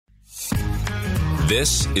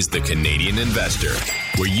This is The Canadian Investor,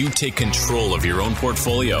 where you take control of your own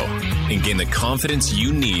portfolio and gain the confidence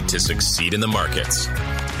you need to succeed in the markets.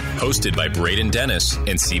 Hosted by Braden Dennis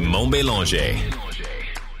and Simon Bélanger.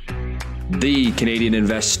 The Canadian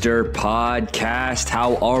Investor Podcast.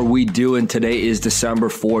 How are we doing? Today is December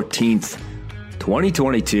 14th,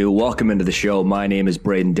 2022. Welcome into the show. My name is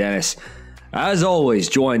Braden Dennis. As always,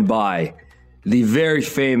 joined by the very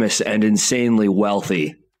famous and insanely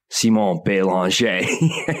wealthy Simon Bélanger.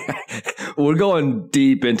 We're going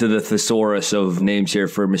deep into the thesaurus of names here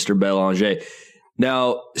for Mr. Bélanger.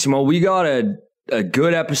 Now, Simon, we got a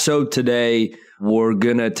good episode today. We're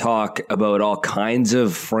going to talk about all kinds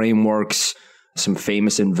of frameworks, some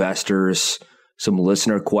famous investors, some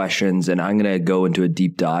listener questions, and I'm going to go into a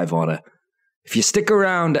deep dive on it. If you stick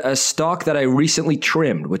around, a stock that I recently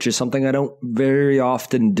trimmed, which is something I don't very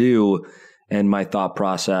often do, and my thought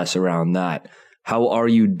process around that. How are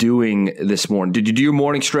you doing this morning? Did you do your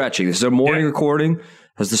morning stretching? This is a morning recording.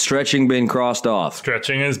 Has the stretching been crossed off?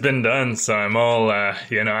 Stretching has been done, so I'm all,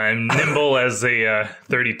 I'm nimble as a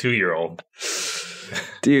 32-year-old.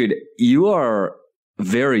 Dude, you are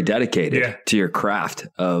very dedicated to your craft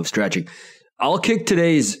of stretching. I'll kick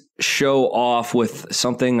today's show off with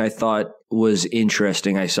something I thought was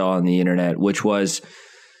interesting I saw on the internet, which was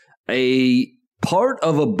a part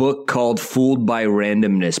of a book called Fooled by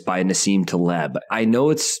Randomness by Nassim Taleb. I know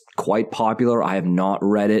it's quite popular. I have not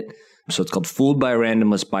read it. So it's called Fooled by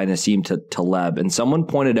Randomness by Nassim Taleb. And someone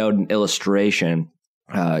pointed out an illustration,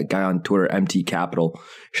 a guy on Twitter, MT Capital,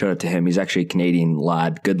 shout out to him. He's actually a Canadian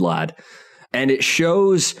lad, good lad. And it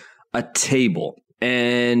shows a table.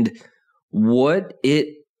 And what it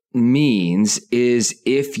means is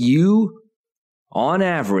if you, on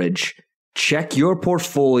average, check your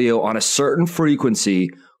portfolio on a certain frequency,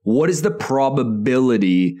 what is the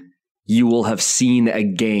probability you will have seen a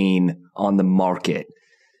gain on the market?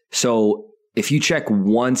 So if you check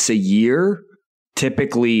once a year,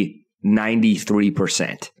 typically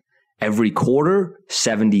 93%. Every quarter,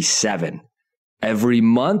 77%. Every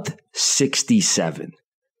month, 67%.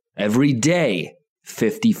 Every day,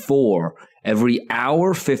 54%. Every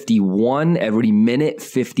hour, 51, every minute,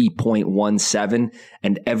 50.17,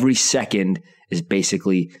 and every second is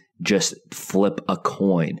basically just flip a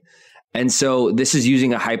coin. And so this is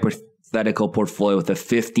using a hypothetical portfolio with a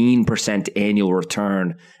 15% annual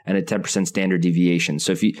return and a 10% standard deviation.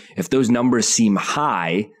 So if those numbers seem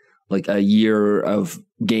high, like a year of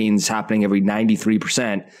gains happening every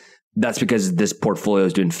 93%, that's because this portfolio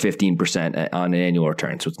is doing 15% on an annual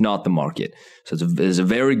return. So it's not the market. So it's a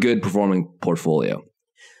very good performing portfolio.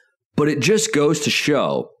 But it just goes to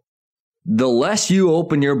show the less you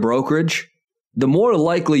open your brokerage, the more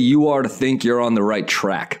likely you are to think you're on the right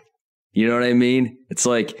track. You know what I mean? It's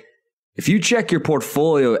like if you check your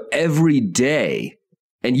portfolio every day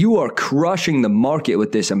and you are crushing the market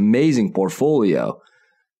with this amazing portfolio,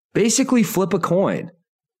 basically flip a coin.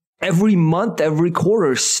 Every month, every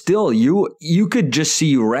quarter, still, you could just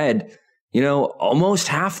see red, almost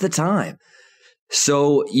half the time.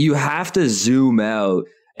 So you have to zoom out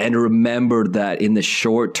and remember that in the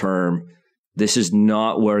short term, this is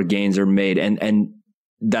not where gains are made. And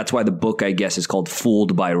that's why the book, I guess, is called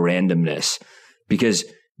Fooled by Randomness, because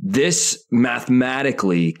this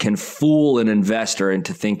mathematically can fool an investor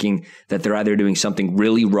into thinking that they're either doing something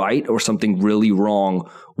really right or something really wrong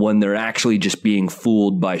when they're actually just being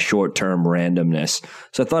fooled by short-term randomness.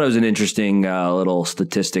 So I thought it was an interesting little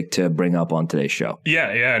statistic to bring up on today's show.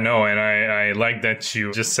 And I like that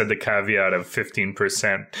you just said the caveat of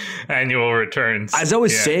 15% annual returns. As I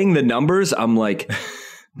was saying the numbers, I'm like,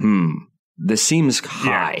 this seems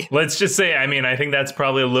high. Yeah. Let's just say, I think that's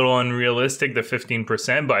probably a little unrealistic, the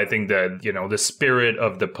 15%, but I think that, the spirit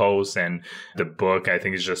of the post and the book, I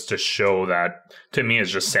think is just to show that, to me, is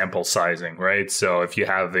just sample sizing, right? So if you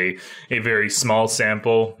have a very small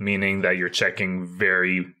sample, meaning that you're checking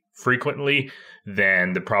very frequently,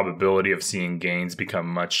 then the probability of seeing gains become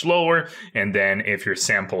much lower. And then if your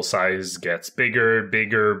sample size gets bigger,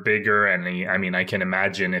 and I can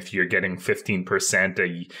imagine if you're getting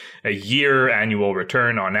 15% a year annual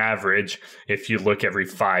return on average, if you look every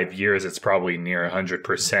 5 years, it's probably near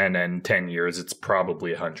 100%, and 10 years, it's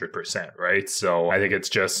probably 100%, right? So I think it's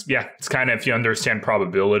just, it's kind of, if you understand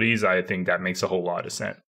probabilities, I think that makes a whole lot of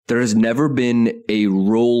sense. There has never been a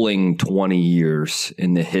rolling 20 years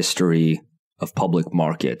in the history of public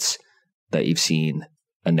markets that you've seen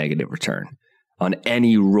a negative return on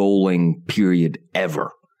any rolling period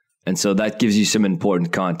ever. And so that gives you some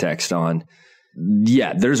important context on,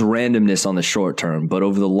 there's randomness on the short term, but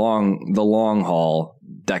over the long haul,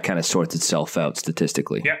 that kind of sorts itself out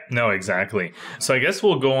statistically. Yeah, no, exactly. So I guess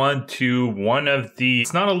we'll go on to one of the,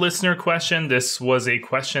 it's not a listener question. This was a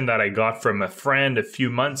question that I got from a friend a few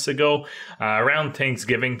months ago around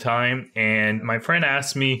Thanksgiving time. And my friend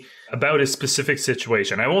asked me about a specific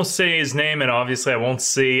situation. I won't say his name, and obviously I won't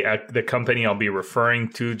say the company I'll be referring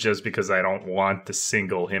to just because I don't want to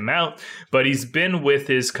single him out. But he's been with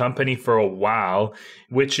his company for a while,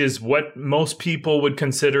 which is what most people would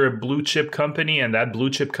consider a blue chip company. And that blue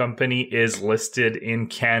chip company is listed in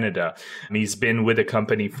Canada. He's been with the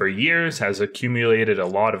company for years, has accumulated a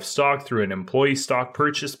lot of stock through an employee stock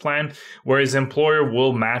purchase plan, where his employer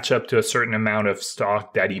will match up to a certain amount of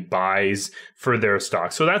stock that he buys for their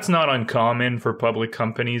stock. So that's not uncommon for public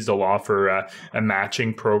companies. They'll offer a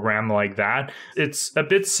matching program like that. It's a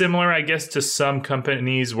bit similar, I guess, to some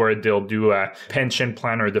companies where they'll do a pension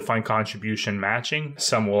plan or defined contribution matching.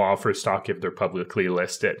 Some will offer stock if they're publicly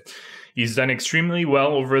listed. He's done extremely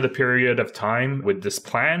well over the period of time with this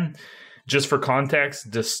plan. Just for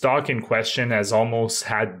context, the stock in question has almost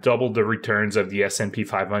had double the returns of the S&P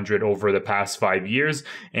 500 over the past 5 years,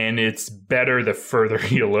 and it's better the further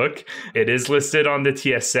you look. It is listed on the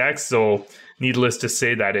TSX, so needless to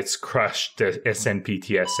say that it's crushed the S&P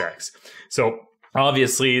TSX. So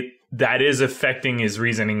obviously, that is affecting his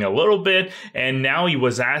reasoning a little bit. And now he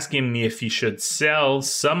was asking me if he should sell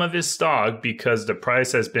some of his stock because the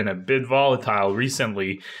price has been a bit volatile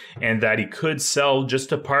recently, and that he could sell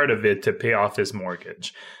just a part of it to pay off his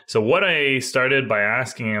mortgage. So what I started by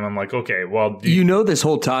asking him, I'm like, okay, well, this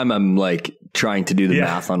whole time I'm like trying to do the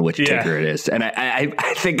math on which ticker it is, and I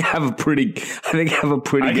think I have a pretty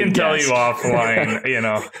I can tell you offline,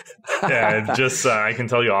 I can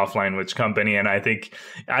tell you offline which company, and I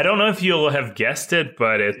don't know if you'll have guessed it,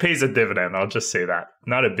 but it pays a dividend. I'll just say that.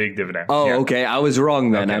 Not a big dividend. Oh, okay. I was wrong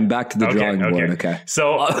then. Okay. I'm back to the drawing board. Okay.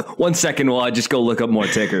 So 1 second while I just go look up more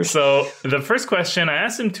tickers. So the first question, I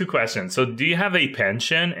asked him 2 questions. So do you have a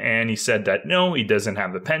pension? And he said that no, he doesn't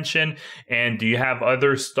have a pension. And do you have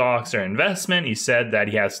other stocks or investment? He said that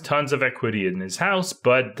he has tons of equity in his house,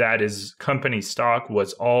 but that his company stock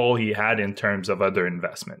was all he had in terms of other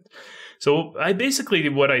investment. So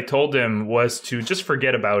what I told him was to just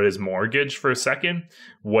forget about his mortgage for a second,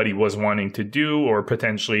 what he was wanting to do or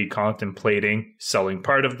potentially contemplating selling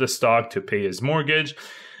part of the stock to pay his mortgage.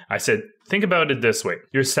 I said, think about it this way.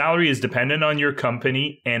 Your salary is dependent on your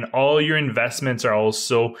company, and all your investments are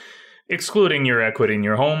also, excluding your equity in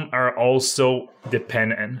your home, are also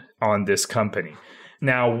dependent on this company.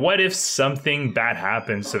 Now, what if something bad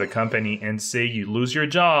happens to the company and say you lose your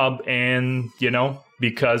job and,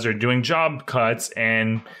 because they're doing job cuts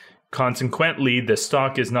and consequently the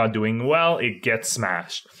stock is not doing well, it gets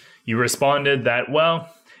smashed? You responded that,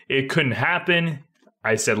 well, it couldn't happen.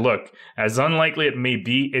 I said, look, as unlikely it may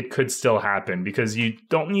be, it could still happen because you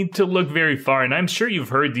don't need to look very far. And I'm sure you've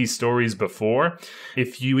heard these stories before.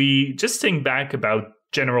 If you just think back about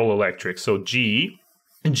General Electric, so GE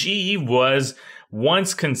was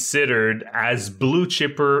once considered as blue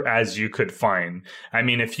chipper as you could find. I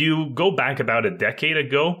mean, if you go back about a decade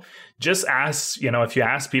ago, just ask, if you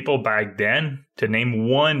ask people back then to name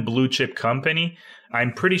one blue chip company,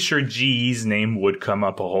 I'm pretty sure GE's name would come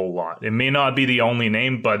up a whole lot. It may not be the only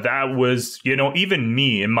name, but that was, even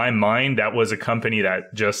me, in my mind, that was a company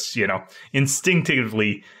that just,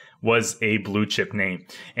 instinctively was a blue chip name.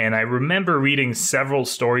 And I remember reading several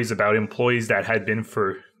stories about employees that had been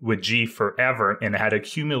with GE forever and had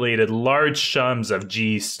accumulated large sums of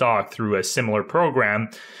GE stock through a similar program,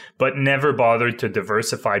 but never bothered to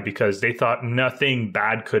diversify because they thought nothing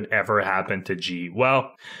bad could ever happen to GE.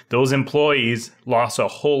 Well, those employees lost a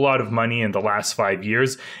whole lot of money in the last 5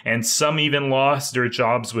 years, and some even lost their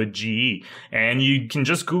jobs with GE. And you can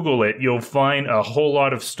just Google it. You'll find a whole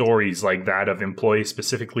lot of stories like that of employees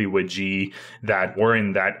specifically with GE that were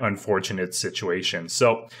in that unfortunate situation.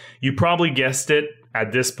 So you probably guessed it.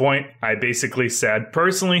 At this point, I basically said,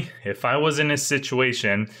 personally, if I was in a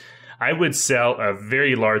situation, I would sell a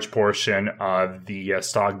very large portion of the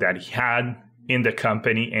stock that he had in the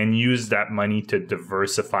company and use that money to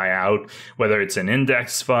diversify out, whether it's an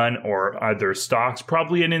index fund or other stocks.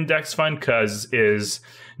 Probably an index fund because his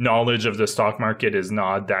knowledge of the stock market is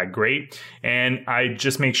not that great. And I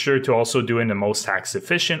just make sure to also do it in the most tax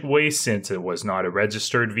efficient way since it was not a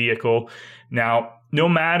registered vehicle. Now, no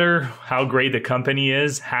matter how great the company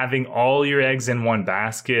is, having all your eggs in one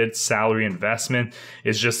basket, salary investment,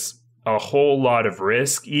 is just a whole lot of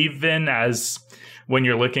risk, even as when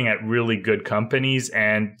you're looking at really good companies.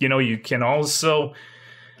 And, you can also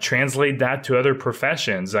translate that to other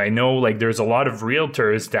professions. I know there's a lot of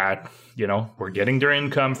realtors that, were getting their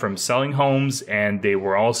income from selling homes, and they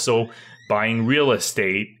were also buying real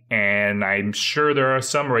estate. And I'm sure there are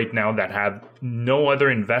some right now that have no other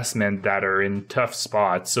investment that are in tough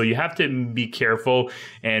spots. So you have to be careful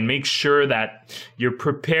and make sure that you're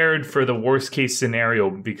prepared for the worst case scenario,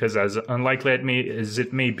 because as unlikely as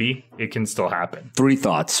it may be, it can still happen. 3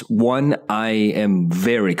 thoughts. 1, I am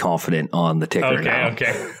very confident on the ticker now.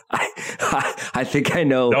 Okay. I think I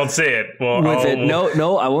know. Don't say it. Well,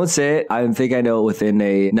 No, I won't say it. I think I know within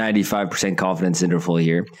a 95% confidence interval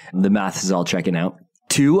here. The math is all checking out.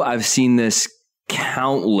 2, I've seen this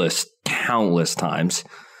countless times.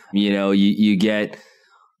 You know, you get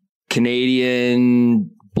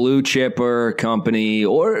Canadian blue chipper company,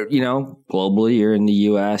 or, you know, globally, you're in the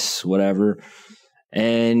US, whatever,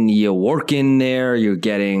 and you work in there, you're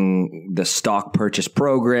getting the stock purchase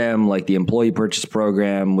program, like the employee purchase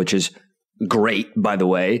program, which is great, by the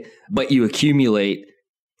way, but you accumulate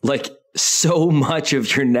like so much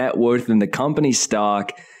of your net worth in the company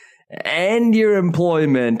stock and your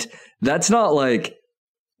employment. That's not like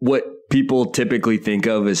what people typically think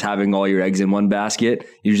of as having all your eggs in one basket.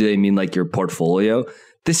 Usually they mean like your portfolio.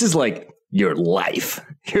 This is like your life,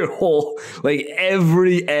 your whole, like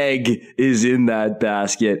every egg is in that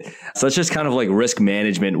basket. So it's just kind of like risk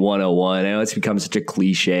management 101. I know it's become such a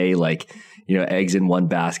cliche, like, you know, eggs in one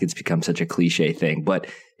basket's become such a cliche thing, but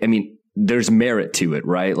I mean, there's merit to it,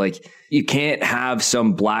 right? Like you can't have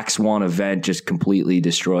some black swan event just completely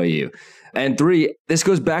destroy you. And 3, this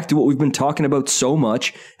goes back to what we've been talking about so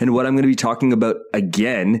much and what I'm going to be talking about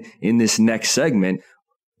again in this next segment,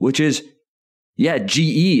 which is,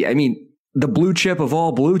 GE. I mean, the blue chip of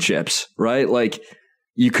all blue chips, right? Like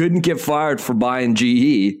you couldn't get fired for buying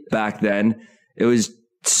GE back then. It was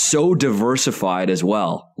so diversified as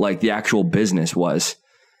well, like the actual business was.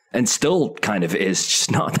 And still kind of is,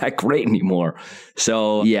 just not that great anymore.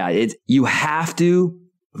 So you have to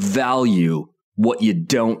value what you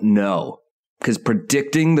don't know, because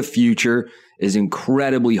predicting the future is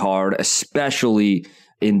incredibly hard, especially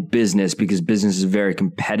in business, because business is a very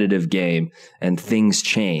competitive game and things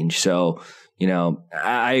change. So, you know,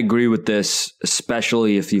 I agree with this,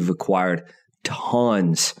 especially if you've acquired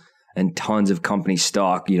tons and tons of company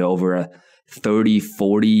stock, you know, over a 30,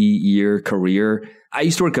 40 year career. I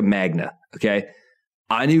used to work at Magna, okay?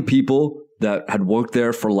 I knew people that had worked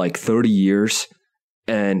there for like 30 years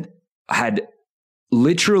and had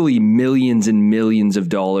literally millions and millions of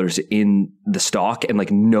dollars in the stock and like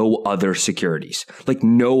no other securities, like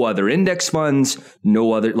no other index funds,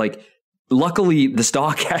 no other, like luckily the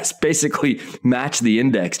stock has basically matched the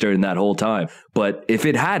index during that whole time. But if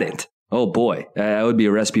it hadn't, oh boy, that would be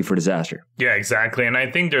a recipe for disaster. Yeah, exactly. And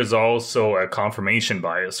I think there's also a confirmation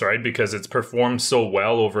bias, right? Because it's performed so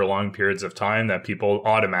well over long periods of time that people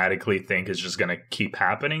automatically think it's just going to keep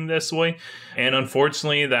happening this way. And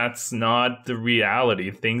unfortunately, that's not the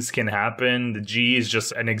reality. Things can happen. The GE is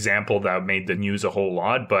just an example that made the news a whole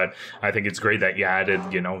lot. But I think it's great that you added,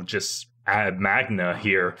 you know, just Magna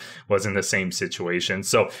here was in the same situation.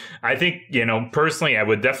 So I think, you know, personally, I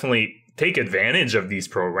would definitely take advantage of these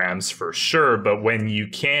programs for sure. But when you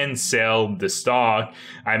can sell the stock,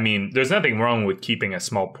 I mean, there's nothing wrong with keeping a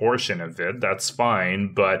small portion of it. That's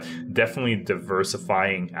fine. But definitely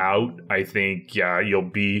diversifying out. I think,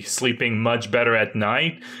 you'll be sleeping much better at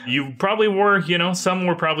night. You probably were, you know, some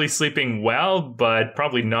were probably sleeping well, but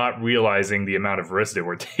probably not realizing the amount of risk they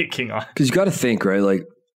were taking on. Because you got to think, right? Like,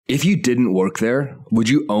 if you didn't work there, would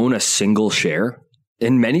you own a single share?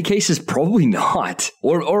 In many cases, probably not,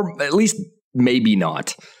 or at least maybe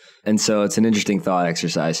not. And so it's an interesting thought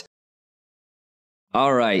exercise.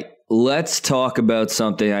 All right, let's talk about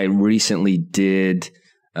something I recently did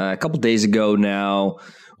a couple days ago now,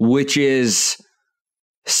 which is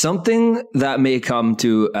something that may come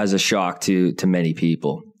to as a shock to many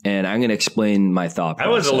people. And I'm going to explain my thought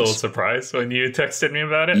process. I was a little surprised when you texted me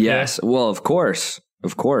about it. Yes, yeah. Well, of course.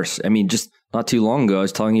 I mean, just not too long ago, I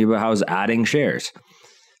was telling you about how I was adding shares.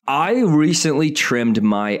 I recently trimmed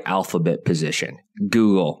my Alphabet position,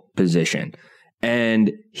 Google position.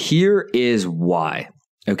 And here is why.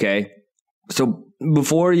 Okay. So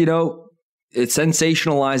before, you know,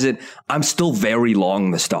 sensationalize it, I'm still very long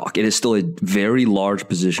the stock. It is still a very large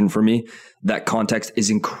position for me. That context is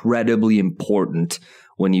incredibly important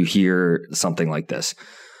when you hear something like this.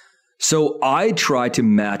 So I try to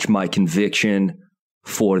match my conviction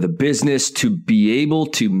for the business to be able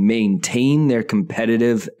to maintain their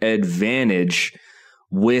competitive advantage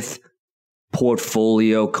with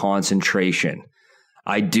portfolio concentration.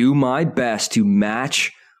 I do my best to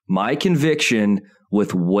match my conviction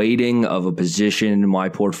with weighting of a position in my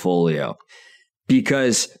portfolio,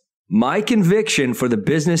 because My conviction for the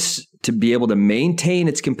business to be able to maintain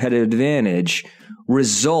its competitive advantage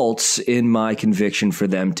results in my conviction for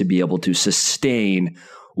them to be able to sustain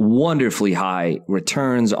wonderfully high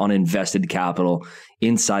returns on invested capital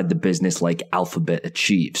inside the business like Alphabet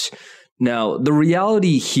achieves. Now, the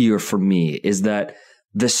reality here for me is that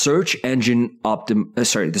the search engine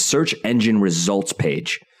results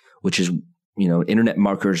page, which is, internet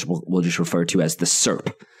marketers will just refer to as the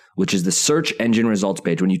SERP, which is the search engine results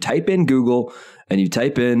page. When you type in Google and you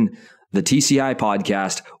type in the TCI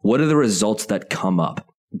podcast, what are the results that come up?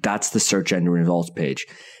 That's the search engine results page.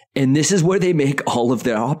 And this is where they make all of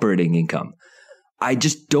their operating income. I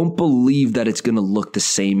just don't believe that it's going to look the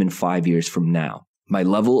same in 5 years from now. My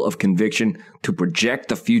level of conviction to project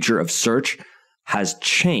the future of search has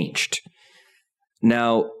changed.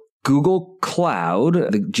 Now, Google Cloud,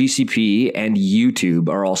 the GCP, and YouTube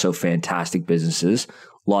are also fantastic businesses.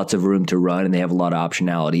 Lots of room to run, and they have a lot of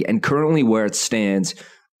optionality. And currently where it stands,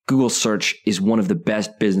 Google Search is one of the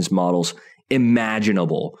best business models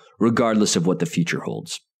imaginable, regardless of what the future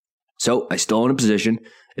holds. So I still own a position.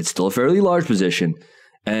 It's still a fairly large position.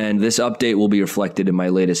 And this update will be reflected in my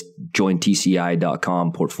latest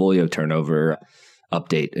jointci.com portfolio turnover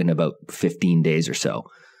update in about 15 days or so.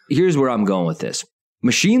 Here's where I'm going with this.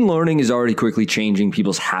 Machine learning is already quickly changing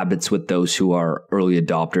people's habits with those who are early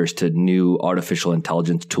adopters to new artificial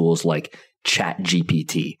intelligence tools like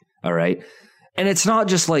ChatGPT. All right. And it's not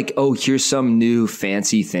just like, oh, here's some new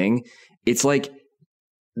fancy thing. It's like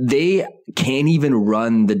they can't even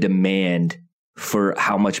run the demand for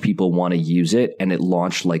how much people want to use it. And it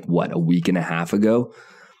launched like a week and a half ago.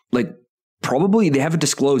 Like probably they haven't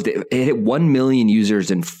disclosed it. It hit 1 million users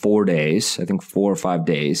in 4 days, I think 4 or 5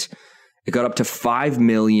 days. It got up to 5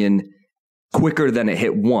 million quicker than it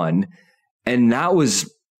hit 1. And that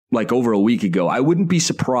was like over a week ago. I wouldn't be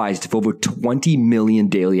surprised if over 20 million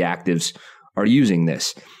daily actives are using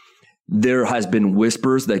this. There has been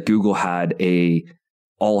whispers that Google had a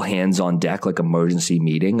all hands on deck, like emergency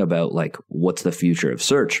meeting about like what's the future of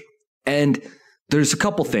search. And there's a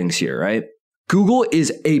couple things here, right? Google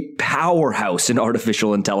is a powerhouse in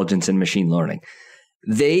artificial intelligence and machine learning.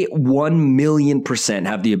 They 1,000,000%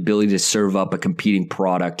 have the ability to serve up a competing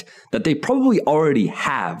product that they probably already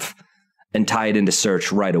have and tie it into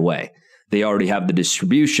search right away. They already have the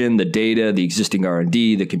distribution, the data, the existing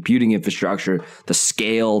R&D, the computing infrastructure, the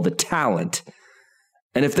scale, the talent.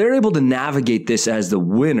 And if they're able to navigate this as the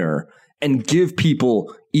winner and give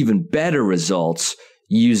people even better results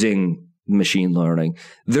using machine learning,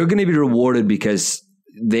 they're going to be rewarded because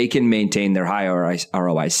they can maintain their high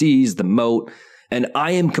ROICs, the moat. And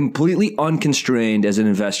I am completely unconstrained as an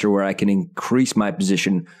investor where I can increase my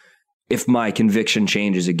position if my conviction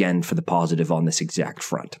changes again for the positive on this exact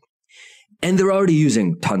front. And they're already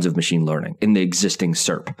using tons of machine learning in the existing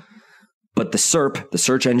SERP. But the SERP, the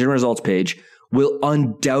search engine results page, will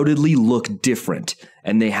undoubtedly look different.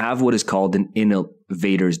 And they have what is called an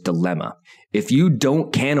innovator's dilemma. If you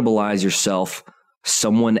don't cannibalize yourself,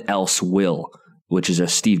 someone else will, which is a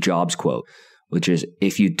Steve Jobs quote, which is,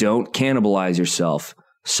 if you don't cannibalize yourself,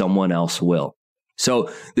 someone else will. So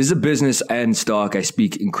this is a business and stock I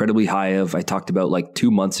speak incredibly high of. I talked about like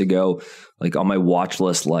 2 months ago, like on my watch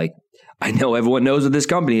list, like I know everyone knows what this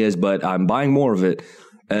company is, but I'm buying more of it.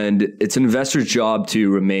 And it's an investor's job to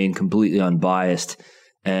remain completely unbiased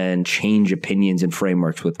and change opinions and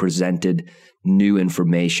frameworks with presented new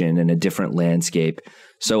information and a different landscape.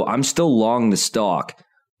 So I'm still long the stock,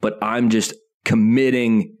 but I'm just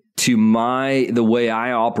committing to the way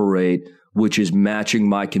I operate, which is matching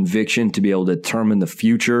my conviction to be able to determine the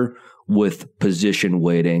future with position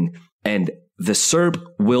weighting. And the SERP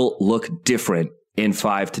will look different in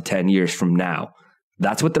 5 to 10 years from now.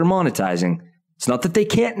 That's what they're monetizing. It's not that they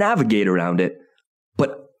can't navigate around it,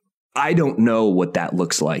 but I don't know what that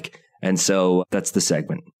looks like. And so that's the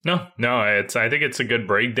segment. No, I think it's a good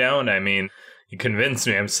breakdown. I mean, you convinced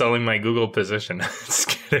me. I'm selling my Google position. Just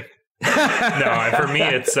kidding. No, for me,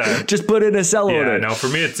 it's just put in a sell order. No, for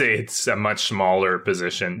me, it's a much smaller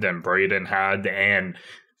position than Braden had, and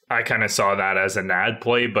I kind of saw that as an ad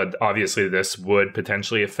play, but obviously this would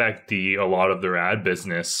potentially affect a lot of their ad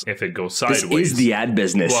business if it goes sideways. This is the ad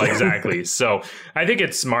business. Well, exactly. So I think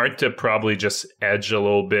it's smart to probably just edge a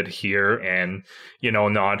little bit here and,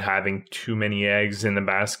 not having too many eggs in the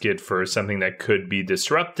basket for something that could be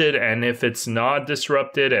disrupted. And if it's not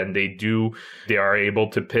disrupted and they are able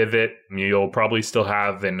to pivot, you'll probably still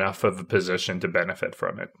have enough of a position to benefit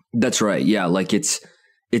from it. That's right. Yeah. Like it's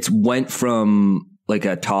went from like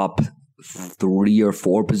a top 3 or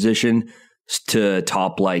 4 position to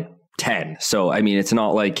top like 10. So, I mean, it's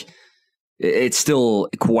not like it's still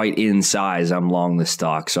quite in size. I'm long the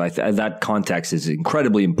stock. So that context is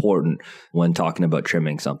incredibly important when talking about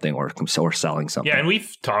trimming something or selling something. Yeah, and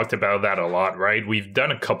we've talked about that a lot, right? We've done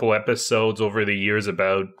a couple episodes over the years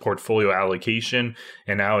about portfolio allocation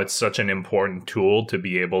and how it's such an important tool to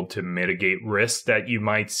be able to mitigate risk that you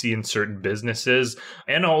might see in certain businesses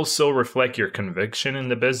and also reflect your conviction in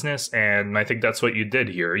the business. And I think that's what you did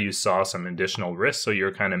here. You saw some additional risk, so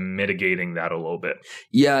you're kind of mitigating that a little bit.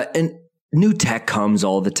 Yeah, and new tech comes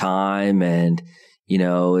all the time, and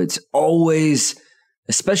it's always,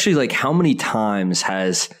 especially like how many times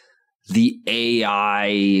has the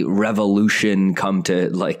AI revolution come to,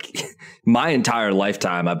 like, my entire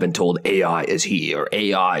lifetime I've been told AI is here,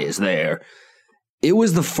 AI is there. It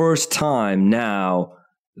was the first time now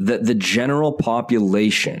that the general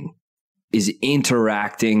population is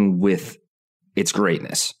interacting with its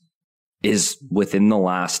greatness is within the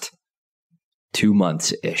last 2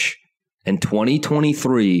 months-ish. And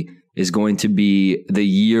 2023 is going to be the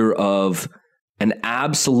year of an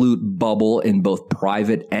absolute bubble in both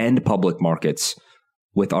private and public markets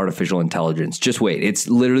with artificial intelligence. Just wait. It's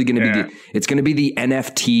literally going to be it's going to be the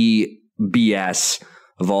NFT BS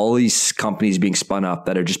of all these companies being spun up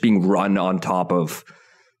that are just being run on top of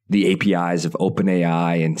the APIs of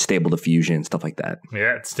OpenAI and Stable Diffusion and stuff like that.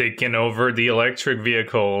 Yeah, it's taken over the electric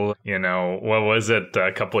vehicle. What was it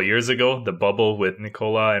a couple of years ago? The bubble with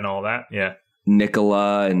Nikola and all that. Yeah.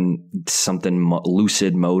 Nikola and something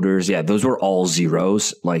Lucid Motors. Yeah, those were all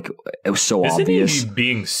zeros. Like, it was so obvious. Isn't he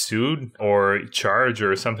being sued or charged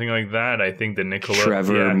or something like that? I think the Nikola.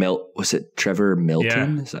 Was it Trevor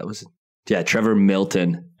Milton? Yeah. Yeah, Trevor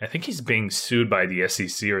Milton. I think he's being sued by the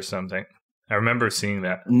SEC or something. I remember seeing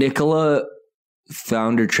that. Nikola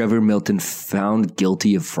founder Trevor Milton found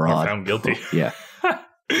guilty of fraud. Found guilty. Yeah.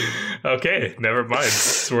 Okay, never mind.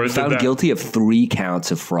 Found guilty of 3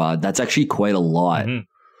 counts of fraud. That's actually quite a lot.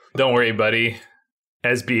 Mm-hmm. Don't worry, buddy.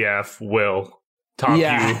 SBF will top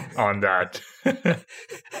you on that.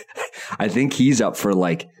 I think he's up for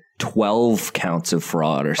like 12 counts of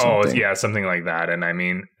fraud or something. Oh, yeah, something like that. And I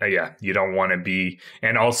mean, you don't want to be,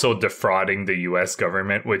 and also defrauding the U.S.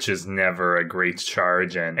 government, which is never a great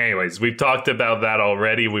charge. And anyways, we've talked about that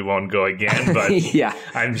already. We won't go again, but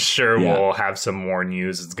I'm sure we'll have some more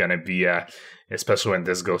news. It's going to be, especially when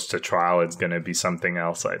this goes to trial, it's going to be something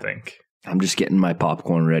else, I think. I'm just getting my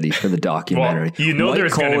popcorn ready for the documentary. Well,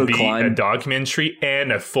 there's going to be a documentary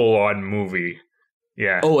and a full-on movie.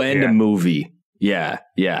 Yeah. Oh, and a movie. Yeah.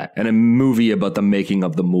 And a movie about the making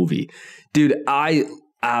of the movie. Dude, I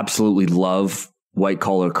absolutely love white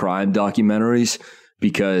collar crime documentaries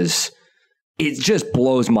because it just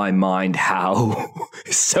blows my mind how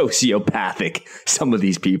sociopathic some of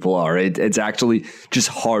these people are. It's actually just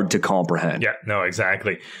hard to comprehend. Yeah, no,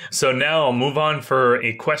 exactly. So now I'll move on for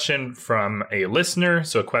a question from a listener.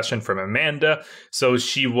 So a question from Amanda. So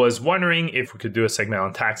she was wondering if we could do a segment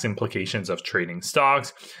on tax implications of trading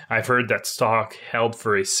stocks. I've heard that stock held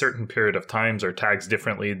for a certain period of times are taxed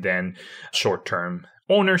differently than short-term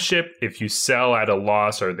ownership. If you sell at a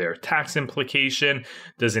loss, are there tax implication?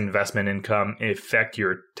 Does investment income affect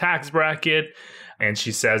your tax bracket? And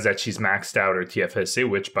she says that she's maxed out her TFSA,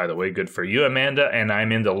 which, by the way, good for you, Amanda. And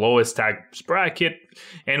I'm in the lowest tax bracket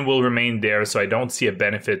and will remain there. So I don't see a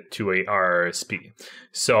benefit to a RRSP.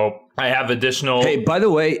 So I have additional. Hey, by the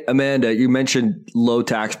way, Amanda, you mentioned low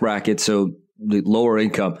tax bracket, so the lower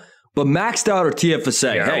income, but maxed out her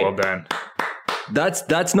TFSA. Yeah, well done.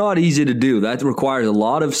 That's not easy to do. That requires a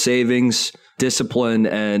lot of savings, discipline,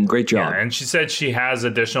 and great job. Yeah, and she said she has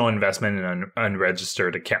additional investment in an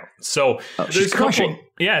unregistered account. So she's crushing.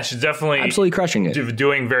 She's definitely absolutely crushing it.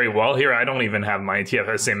 Doing very well here. I don't even have my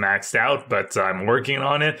TFSA maxed out, but I'm working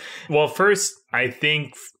on it. Well, first, I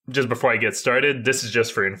think just before I get started, this is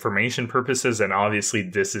just for information purposes. And obviously,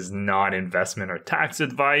 this is not investment or tax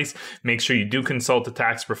advice. Make sure you do consult a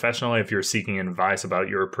tax professional if you're seeking advice about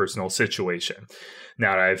your personal situation.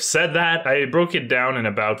 Now that I've said that, I broke it down in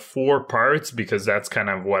about 4 parts because that's kind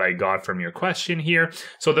of what I got from your question here.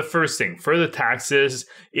 So the first thing, for the taxes,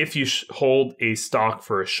 if you hold a stock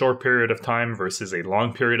for a short period of time versus a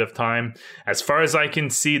long period of time, as far as I can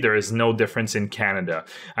see, there is no difference in Canada.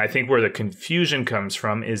 I think where the confusion comes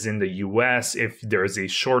from is in the US, if there's a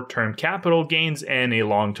short-term capital gains and a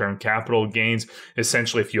long-term capital gains.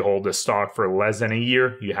 Essentially, if you hold a stock for less than a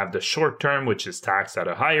year, you have the short-term, which is taxed at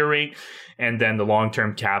a higher rate, and then the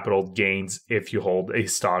long-term capital gains if you hold a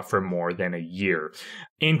stock for more than a year.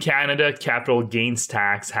 In Canada, capital gains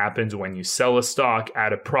tax happens when you sell a stock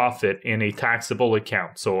at a profit in a taxable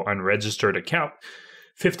account, so unregistered account.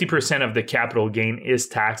 50% of the capital gain is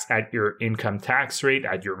taxed at your income tax rate,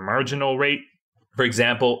 at your marginal rate. For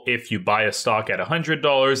example, if you buy a stock at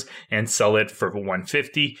 $100 and sell it for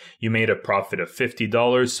 $150, you made a profit of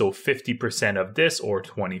 $50. So 50% of this, or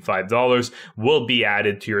 $25, will be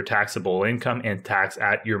added to your taxable income and taxed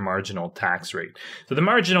at your marginal tax rate. So the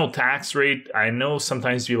marginal tax rate, I know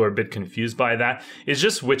sometimes people are a bit confused by that. It's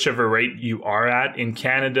just whichever rate you are at in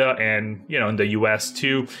Canada and, in the US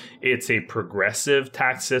too. It's a progressive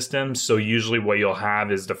tax system. So usually what you'll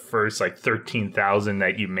have is the first $13,000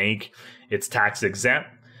 that you make, it's tax exempt.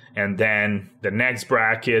 And then the next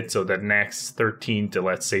bracket, so the next 13 to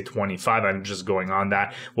let's say 25, I'm just going on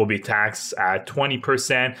that, will be taxed at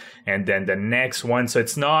 20%. And then the next one, so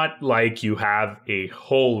it's not like you have a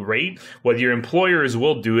whole rate. What your employers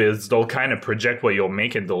will do is they'll kind of project what you'll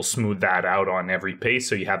make and they'll smooth that out on every pay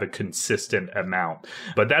so you have a consistent amount.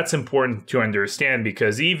 But that's important to understand,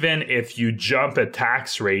 because even if you jump a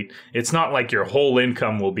tax rate, it's not like your whole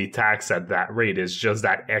income will be taxed at that rate. It's just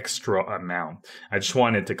that extra amount. I just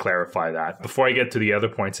wanted to clarify that. Before I get to the other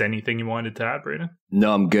points, anything you wanted to add, Braden?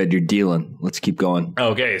 No, I'm good. You're dealing. Let's keep going.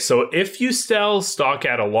 Okay, so if you sell stock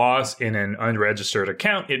at a loss in an unregistered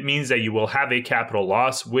account, it means that you will have a capital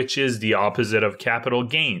loss, which is the opposite of capital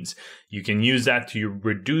gains. You can use that to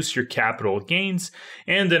reduce your capital gains.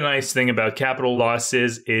 And the nice thing about capital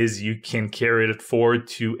losses is you can carry it forward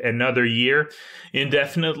to another year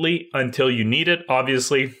indefinitely until you need it.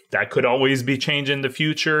 Obviously, that could always be changed in the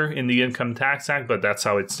future in the Income Tax Act, but that's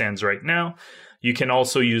how it stands right now. You can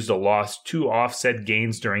also use the loss to offset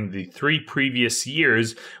gains during the 3 previous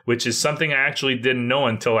years, which is something I actually didn't know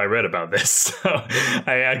until I read about this. So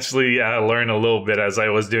I actually learned a little bit as I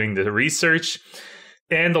was doing the research.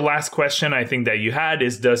 And the last question I think that you had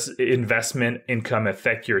is, does investment income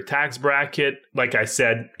affect your tax bracket? Like I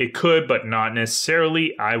said, it could, but not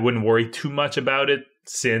necessarily. I wouldn't worry too much about it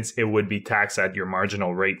since it would be taxed at your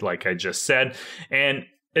marginal rate, like I just said. And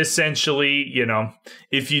essentially,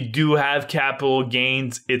 if you do have capital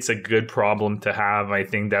gains, it's a good problem to have. I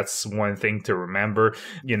think that's one thing to remember.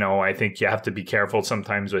 I think you have to be careful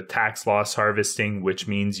sometimes with tax loss harvesting, which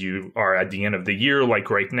means you are at the end of the year, like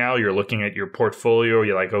right now, you're looking at your portfolio.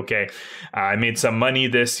 You're like, okay, I made some money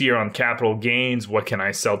this year on capital gains. What can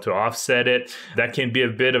I sell to offset it? That can be a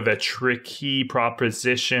bit of a tricky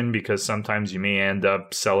proposition because sometimes you may end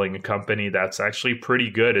up selling a company that's actually pretty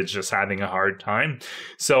good. It's just having a hard time.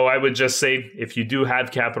 So I would just say if you do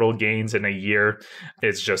have capital gains in a year,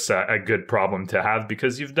 it's just a good problem to have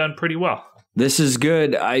because you've done pretty well. This is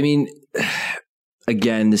good. I mean,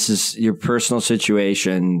 again, this is your personal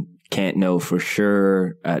situation. Can't know for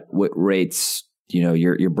sure at what rates,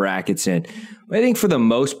 your brackets in. I think for the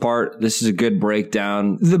most part, this is a good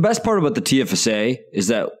breakdown. The best part about the TFSA is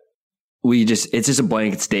that it's just a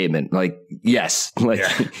blanket statement. Yes,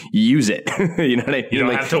 use it. You know what I mean? You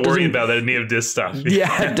don't have to worry about any of this stuff.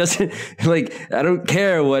 Yeah, it doesn't, I don't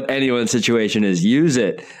care what anyone's situation is. Use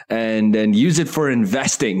it and use it for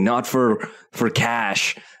investing, not for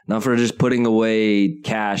cash, not for just putting away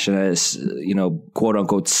cash in a, quote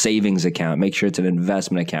unquote savings account. Make sure it's an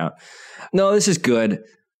investment account. No, this is good.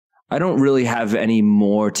 I don't really have any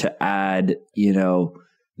more to add.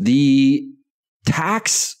 The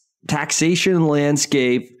taxation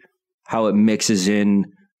landscape, how it mixes in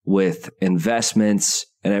with investments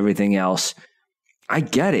and everything else. I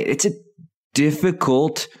get it. It's a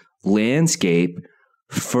difficult landscape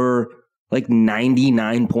for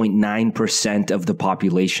 99.9% of the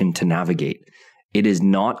population to navigate. It is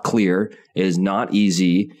not clear. It is not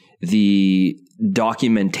easy. The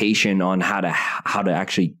documentation on how to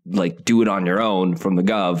actually do it on your own from the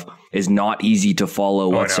Gov is not easy to follow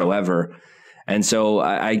whatsoever. No. And so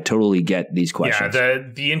I totally get these questions. Yeah,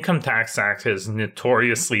 the Income Tax Act is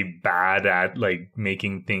notoriously bad at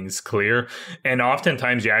making things clear. And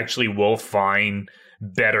oftentimes you actually will find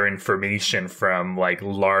better information from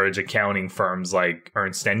large accounting firms like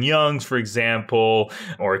Ernst & Young's, for example,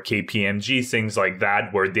 or KPMG, things like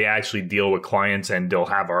that, where they actually deal with clients and they'll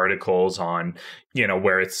have articles on,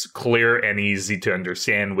 where it's clear and easy to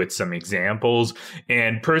understand with some examples.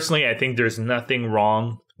 And personally, I think there's nothing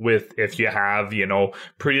wrong with if you have,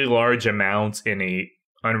 pretty large amounts in a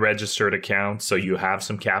unregistered account, so you have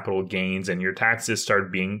some capital gains and your taxes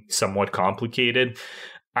start being somewhat complicated.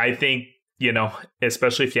 I think,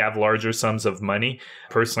 especially if you have larger sums of money,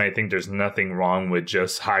 personally, I think there's nothing wrong with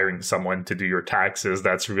just hiring someone to do your taxes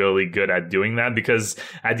that's really good at doing that, because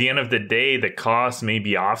at the end of the day, the cost may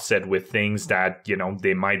be offset with things that,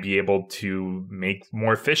 they might be able to make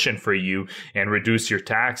more efficient for you and reduce your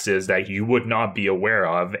taxes that you would not be aware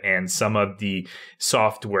of. And some of the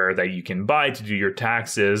software that you can buy to do your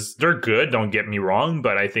taxes, they're good, don't get me wrong,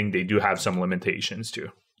 but I think they do have some limitations too.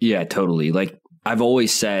 Yeah, totally. I've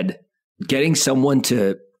always said, getting someone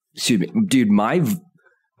to, excuse me, dude,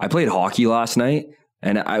 I played hockey last night,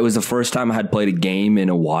 and it was the first time I had played a game in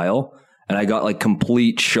a while, and I got like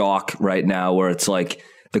complete shock right now where it's like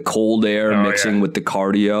the cold air mixing with the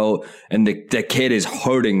cardio, and the kid is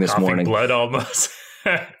hurting this morning. Blood almost.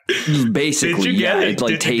 Basically, Did you get it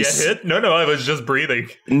like tastes. Get hit? No, I was just breathing.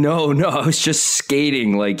 No, I was just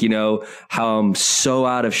skating. Like, you know, how I'm so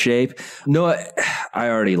out of shape. No, I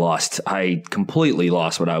already lost. I completely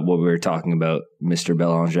lost what we were talking about, Mr.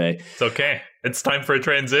 Belanger. It's okay. It's time for a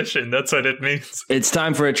transition. That's what it means. It's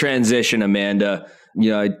time for a transition, Amanda.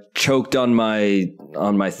 You know, I choked on my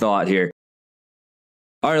thought here.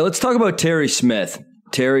 All right, let's talk about Terry Smith.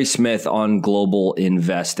 Terry Smith on global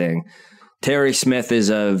investing. Terry Smith is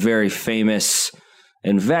a very famous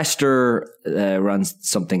investor, runs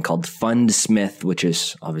something called Fundsmith, which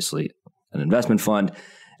is obviously an investment fund.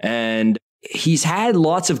 And he's had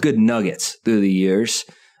lots of good nuggets through the years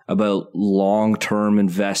about long-term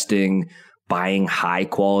investing, buying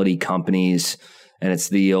high-quality companies. And it's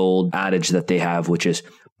the old adage that they have, which is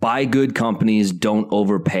buy good companies, don't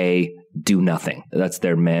overpay, do nothing. That's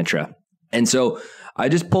their mantra. And so I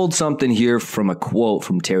just pulled something here from a quote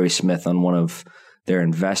from Terry Smith on one of their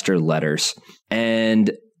investor letters.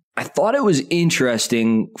 And I thought it was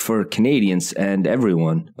interesting for Canadians and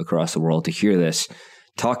everyone across the world to hear this,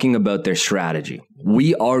 talking about their strategy.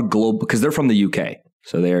 We are global, because they're from the UK.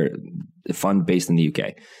 So they're a fund based in the UK.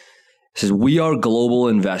 It says, we are global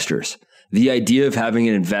investors. The idea of having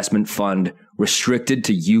an investment fund restricted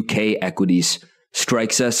to UK equities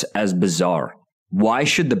strikes us as bizarre. Why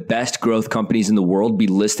should the best growth companies in the world be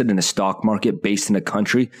listed in a stock market based in a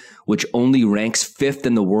country which only ranks 5th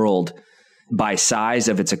in the world by size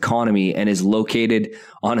of its economy and is located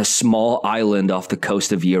on a small island off the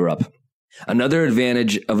coast of Europe? Another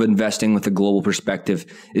advantage of investing with a global perspective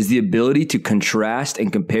is the ability to contrast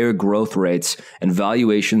and compare growth rates and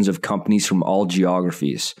valuations of companies from all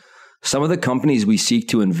geographies. Some of the companies we seek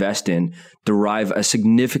to invest in derive a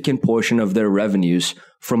significant portion of their revenues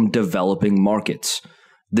from developing markets.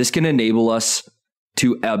 This can enable us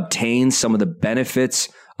to obtain some of the benefits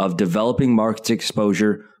of developing markets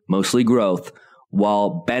exposure, mostly growth,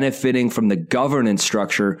 while benefiting from the governance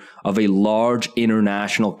structure of a large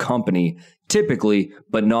international company, typically,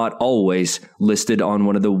 but not always, listed on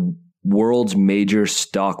one of the world's major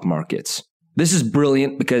stock markets. This is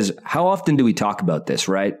brilliant because how often do we talk about this,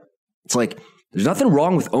 right? It's like, there's nothing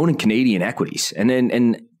wrong with owning Canadian equities. And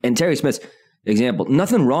Terry Smith's example,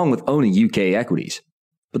 nothing wrong with owning UK equities.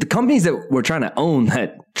 But the companies that we're trying to own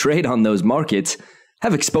that trade on those markets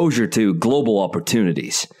have exposure to global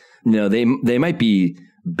opportunities. You know, they might be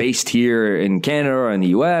based here in Canada or in the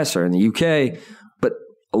US or in the UK, but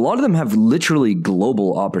a lot of them have literally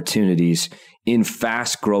global opportunities in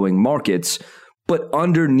fast-growing markets, but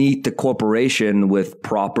underneath the corporation with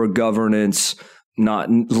proper governance,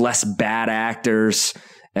 not less bad actors,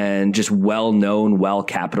 and just well-known,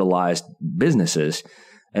 well-capitalized businesses.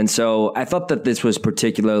 And so I thought that this was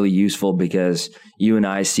particularly useful because you and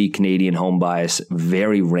I see Canadian home bias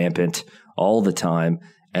very rampant all the time.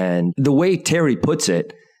 And the way Terry puts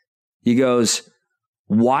it, he goes,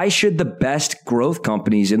 why should the best growth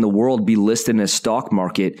companies in the world be listed in a stock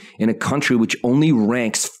market in a country which only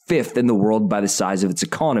ranks 5th in the world by the size of its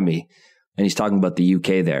economy? And he's talking about the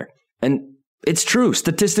UK there. And it's true.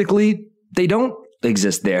 Statistically, they don't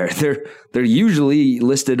exist there. They're usually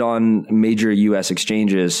listed on major US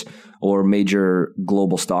exchanges or major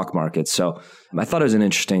global stock markets. So I thought it was an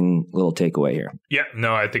interesting little takeaway here. Yeah,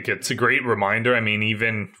 no, I think it's a great reminder. I mean,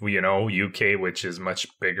 even, you know, UK, which is much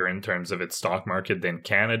bigger in terms of its stock market than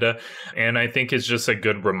Canada. And I think it's just a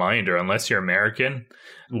good reminder, unless you're American,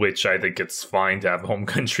 which I think it's fine to have home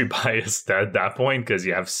country bias at that point, because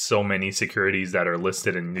you have so many securities that are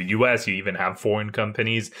listed in the US. You even have foreign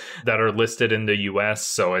companies that are listed in the US.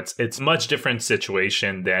 So it's much different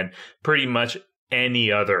situation than pretty much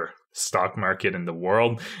any other stock market in the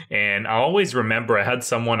world. And I always remember I had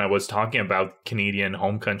someone, I was talking about Canadian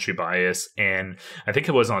home country bias, and I think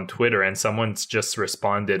it was on Twitter, and someone's just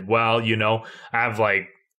responded, well, you know, I have like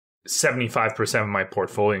 75% of my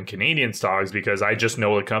portfolio in Canadian stocks because I just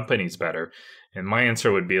know the companies better. And my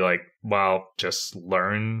answer would be like, well, just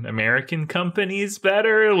learn American companies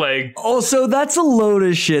better. Like, also, that's a load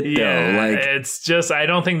of shit, though. Yeah, like, it's just, I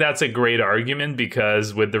don't think that's a great argument,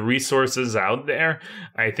 because with the resources out there,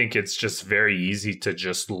 I think it's just very easy to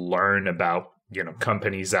just learn about, you know,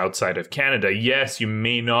 companies outside of Canada. Yes, you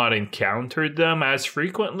may not encounter them as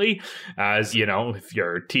frequently as, you know, if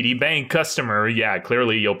you're a TD Bank customer. Yeah,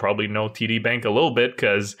 clearly you'll probably know TD Bank a little bit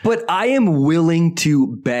because. But I am willing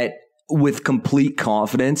to bet with complete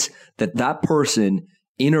confidence that that person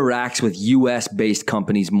interacts with US-based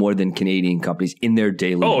companies more than Canadian companies in their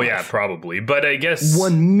daily life. Oh, yeah, probably. But I guess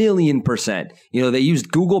 1,000,000%. They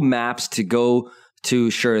used Google Maps to go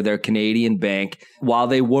to, sure, their Canadian bank while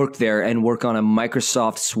they work there and work on a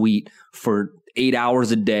Microsoft suite for 8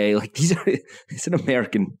 hours a day. Like it's an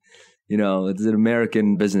American, it's an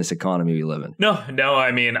American business economy we live in. No,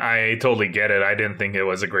 I mean, I totally get it. I didn't think it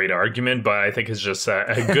was a great argument, but I think it's just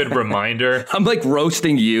a good reminder. I'm like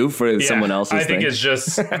roasting you for someone else's I think thing. it's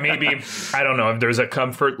just maybe, I don't know if there's a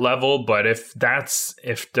comfort level, but if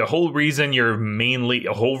the whole reason you're mainly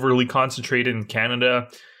overly concentrated in Canada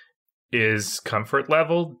is comfort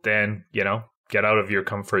level, then, get out of your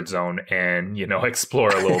comfort zone and, explore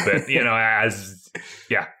a little bit, I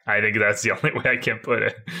think that's the only way I can put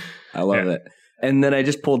it. I love it. And then I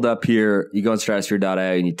just pulled up here, you go on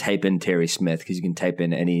stratosphere.io and you type in Terry Smith, because you can type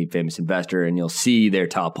in any famous investor and you'll see their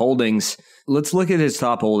top holdings. Let's look at his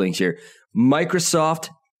top holdings here. Microsoft,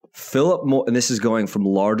 Philip Morris, and this is going from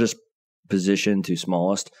largest position to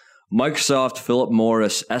smallest. Microsoft, Philip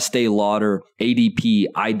Morris, Estee Lauder, ADP,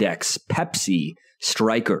 IDEX, Pepsi,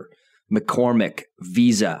 Stryker, McCormick,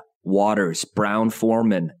 Visa, Waters,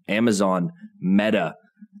 Brown-Forman, Amazon, Meta,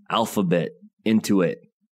 Alphabet, Intuit,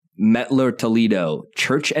 Mettler Toledo,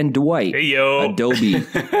 Church and Dwight, Adobe,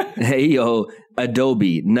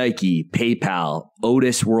 Adobe, Nike, PayPal,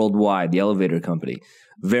 Otis Worldwide, the elevator company,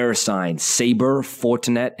 VeriSign, Sabre,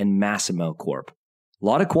 Fortinet, and Massimo Corp. A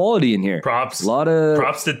lot of quality in here. Props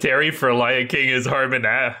to Terry for liking his Arm &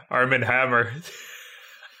 Hammer.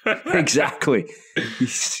 Exactly.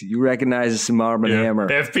 You recognize some Arm &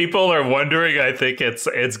 Hammer. If people are wondering, I think it's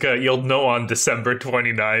good. You'll know on December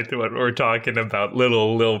 29th what we're talking about.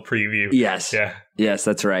 Little preview. Yes. Yeah. Yes,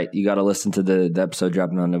 that's right. You got to listen to the episode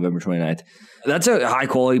dropping on November 29th. That's a high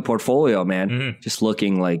quality portfolio, man. Mm-hmm. Just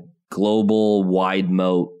looking like global, wide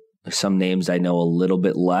moat. Some names I know a little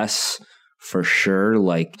bit less for sure.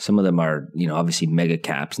 Like some of them are, obviously mega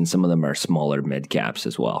caps, and some of them are smaller mid caps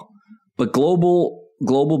as well. But global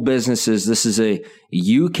businesses, this is a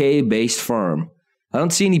UK-based firm. I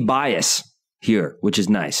don't see any bias here, which is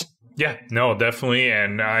nice. Yeah, no, definitely.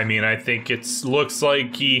 And I mean, I think it looks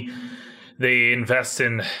like they invest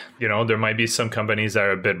in, there might be some companies that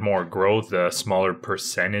are a bit more growth, a smaller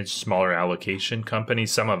percentage, smaller allocation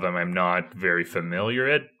companies. Some of them I'm not very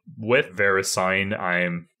familiar with. VeriSign,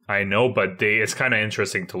 I know, but it's kind of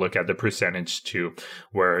interesting to look at the percentage too,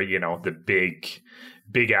 where, the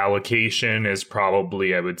big allocation is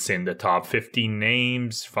probably, I would say, in the top 15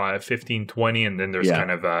 names, 15, 20, and then there's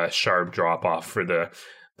kind of a sharp drop off for the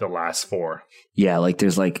last 4. Yeah, like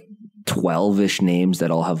there's like 12-ish names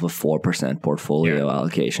that all have a 4% portfolio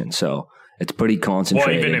allocation. So it's pretty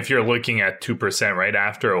concentrated. Well, even if you're looking at 2% right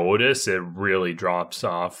after Otis, it really drops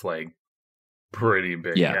off like pretty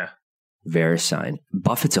big. Yeah. VeriSign.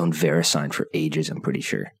 Buffett's owned VeriSign for ages, I'm pretty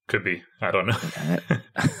sure. Could be. I don't know. I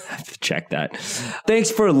have to check that.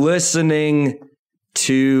 Thanks for listening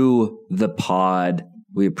to the pod.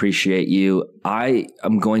 We appreciate you. I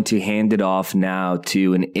am going to hand it off now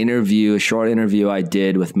to a short interview I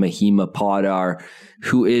did with Mahima Poddar,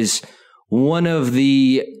 who is one of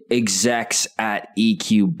the execs at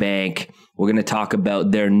EQ Bank. We're going to talk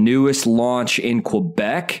about their newest launch in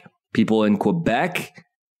Quebec. People in Quebec,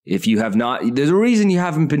 if you have not, there's a reason you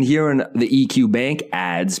haven't been hearing the EQ Bank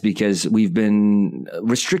ads, because we've been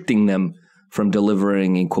restricting them from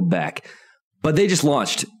delivering in Quebec. But they just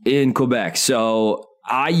launched in Quebec. So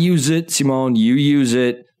I use it, Simone, you use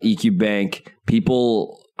it, EQ Bank.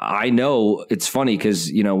 People, I know it's funny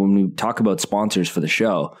because, when we talk about sponsors for the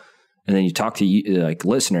show and then you talk to like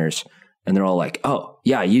listeners and they're all like, oh,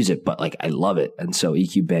 yeah, I use it, but like I love it. And so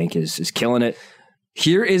EQ Bank is killing it.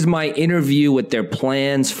 Here is my interview with their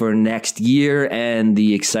plans for next year and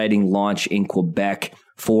the exciting launch in Quebec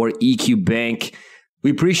for EQ Bank. We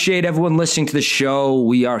appreciate everyone listening to the show.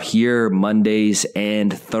 We are here Mondays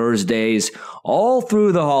and Thursdays all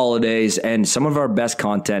through the holidays, and some of our best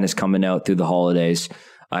content is coming out through the holidays.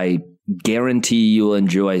 I guarantee you'll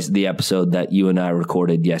enjoy the episode that you and I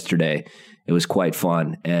recorded yesterday. It was quite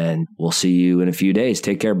fun, and we'll see you in a few days.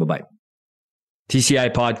 Take care. Bye-bye.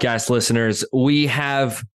 TCI podcast listeners, we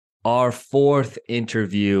have our 4th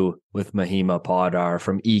interview with Mahima Poddar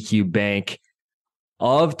from EQ Bank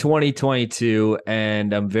of 2022,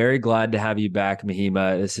 and I'm very glad to have you back,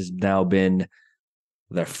 Mahima. This has now been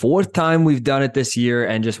the 4th time we've done it this year,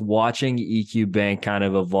 and just watching EQ Bank kind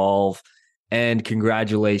of evolve, and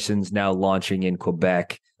congratulations now launching in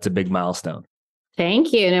Quebec. It's a big milestone.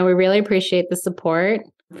 Thank you. No, we really appreciate the support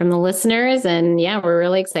from the listeners, and we're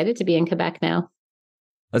really excited to be in Quebec now.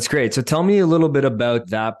 That's great. So tell me a little bit about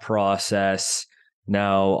that process.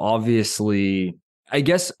 Now, obviously, I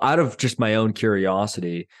guess out of just my own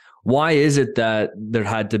curiosity, why is it that there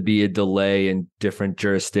had to be a delay in different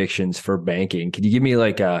jurisdictions for banking? Can you give me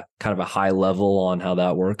like a kind of a high level on how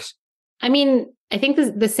that works? I mean, I think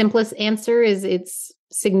the simplest answer is it's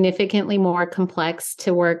significantly more complex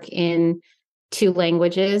to work in two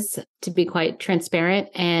languages, to be quite transparent.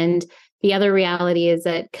 And the other reality is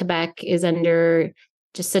that Quebec is under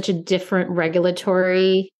just such a different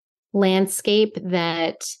regulatory landscape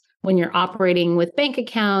that when you're operating with bank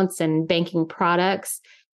accounts and banking products,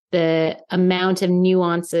 the amount of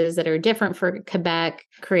nuances that are different for Quebec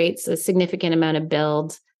creates a significant amount of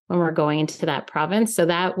build when we're going into that province. So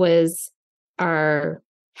that was our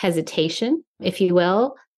hesitation, if you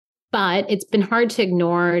will. But it's been hard to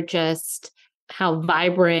ignore just how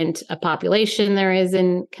vibrant a population there is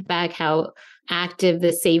in Quebec, how active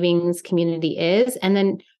the savings community is. And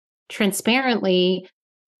then transparently,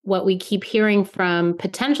 what we keep hearing from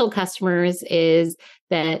potential customers is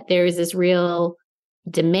that there is this real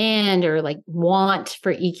demand or like want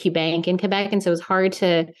for EQ Bank in Quebec. And so it's hard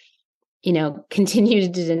to, continue to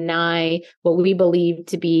deny what we believe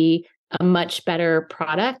to be a much better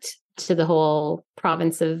product to the whole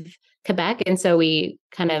province of Quebec. And so we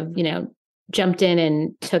kind of, jumped in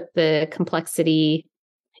and took the complexity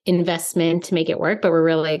investment to make it work. But we're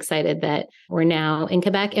really excited that we're now in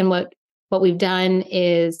Quebec. And what we've done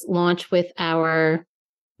is launch with our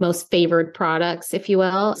most favored products, if you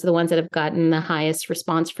will. So the ones that have gotten the highest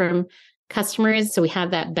response from customers. So we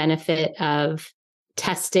have that benefit of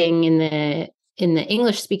testing in the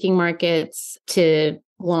English speaking markets to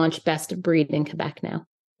launch best of breed in Quebec now.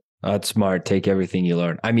 That's smart. Take everything you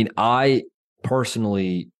learn. I mean, I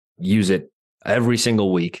personally use it every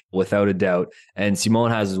single week, without a doubt. And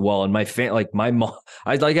Simone has as well. And my mom,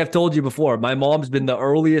 I've told you before, my mom's been the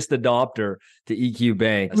earliest adopter to EQ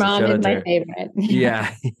Bank. Mom is my favorite.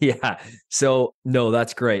 Yeah. Yeah. So no,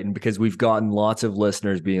 that's great. And because we've gotten lots of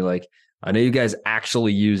listeners being like, I know you guys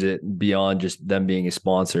actually use it beyond just them being a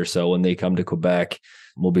sponsor. So when they come to Quebec,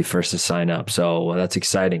 we'll be first to sign up. So that's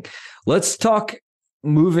exciting. Let's talk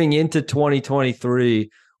moving into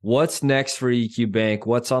 2023. What's next for EQ Bank?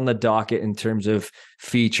 What's on the docket in terms of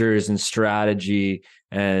features and strategy?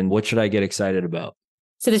 And what should I get excited about?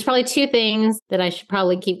 So there's probably two things that I should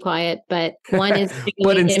probably keep quiet, but one is...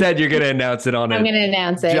 But instead, you're going to announce it on I'm going to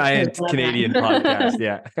announce it. Giant Canadian podcast,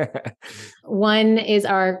 yeah. One is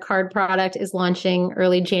our card product is launching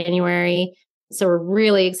early January. So we're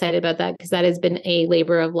really excited about that because that has been a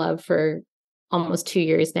labor of love for almost 2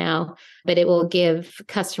 years now. But it will give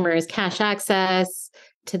customers cash access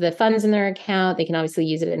to the funds in their account. They can obviously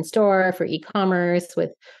use it in store for e-commerce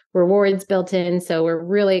with rewards built in. So we're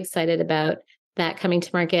really excited about that coming to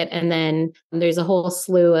market. And then there's a whole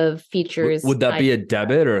slew of features. Would that be a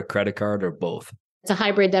debit or a credit card or both? It's a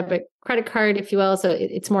hybrid debit credit card, if you will. So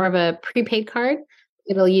it's more of a prepaid card.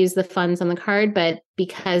 It'll use the funds on the card, but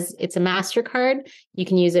because it's a MasterCard, you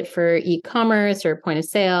can use it for e-commerce or point of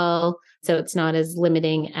sale. So it's not as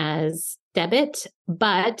limiting as debit,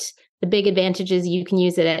 but the big advantage is you can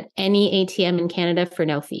use it at any ATM in Canada for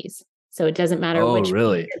no fees. So it doesn't matter which. Oh,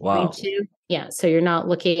 really? Wow. Yeah. So you're not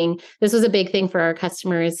looking. This was a big thing for our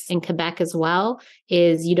customers in Quebec as well,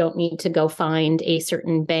 is you don't need to go find a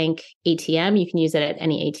certain bank ATM. You can use it at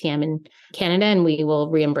any ATM in Canada and we will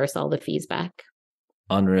reimburse all the fees back.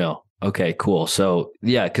 Unreal. Okay, cool. So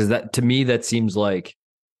yeah, because that to me, that seems like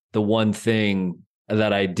the one thing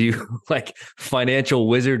that I do like financial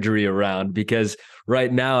wizardry around, because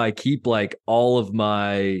right now I keep like all of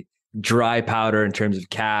my dry powder in terms of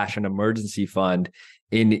cash and emergency fund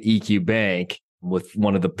in EQ Bank with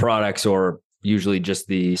one of the products or usually just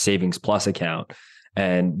the Savings Plus account.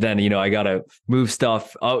 And then, I got to move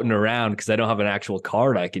stuff out and around because I don't have an actual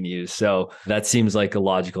card I can use. So that seems like a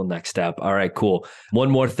logical next step. All right, cool. One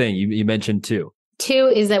more thing. You mentioned two.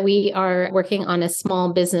 Two is that we are working on a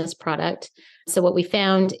small business product. So what we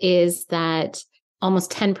found is that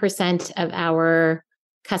almost 10% of our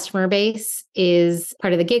customer base is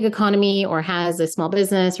part of the gig economy or has a small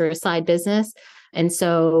business or a side business. And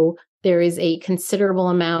so there is a considerable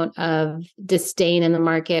amount of disdain in the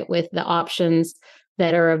market with the options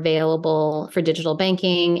that are available for digital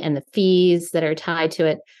banking and the fees that are tied to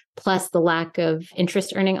it, plus the lack of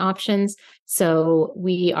interest earning options. So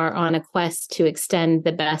we are on a quest to extend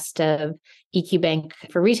the best of EQ Bank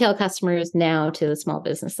for retail customers now to the small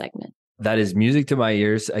business segment. That is music to my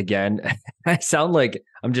ears. Again, I sound like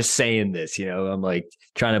I'm just saying this, I'm like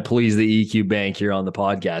trying to please the EQ Bank here on the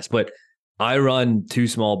podcast, but I run two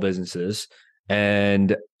small businesses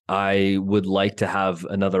and I would like to have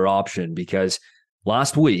another option because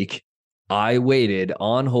last week I waited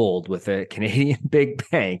on hold with a Canadian big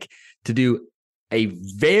bank to do a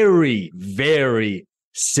very, very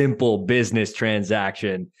simple business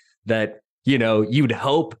transaction that, you know, you'd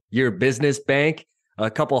hope your business bank, a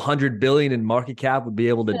couple $100 billion in market cap, would be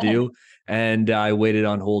able to do. And I waited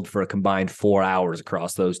on hold for a combined 4 hours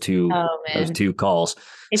across those two calls.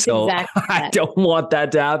 It's so exactly I don't want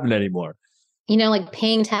that to happen anymore. You know, like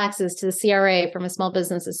paying taxes to the CRA from a small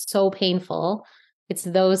business is so painful. It's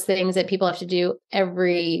those things that people have to do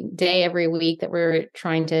every day, every week, that we're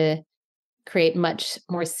trying to create much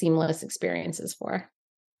more seamless experiences for.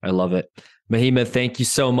 I love it. Mahima, thank you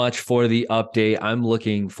so much for the update. I'm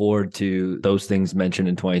looking forward to those things mentioned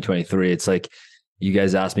in 2023. It's like you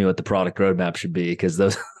guys asked me what the product roadmap should be, because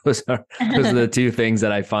those are the two things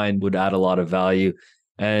that I find would add a lot of value.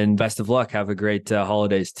 And best of luck. Have a great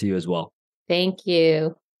holidays to you as well. Thank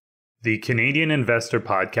you. The Canadian Investor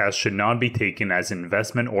Podcast should not be taken as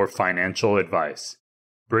investment or financial advice.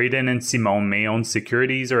 Braden and Simone may own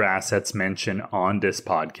securities or assets mentioned on this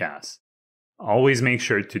podcast. Always make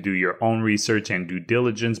sure to do your own research and due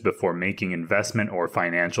diligence before making investment or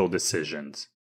financial decisions.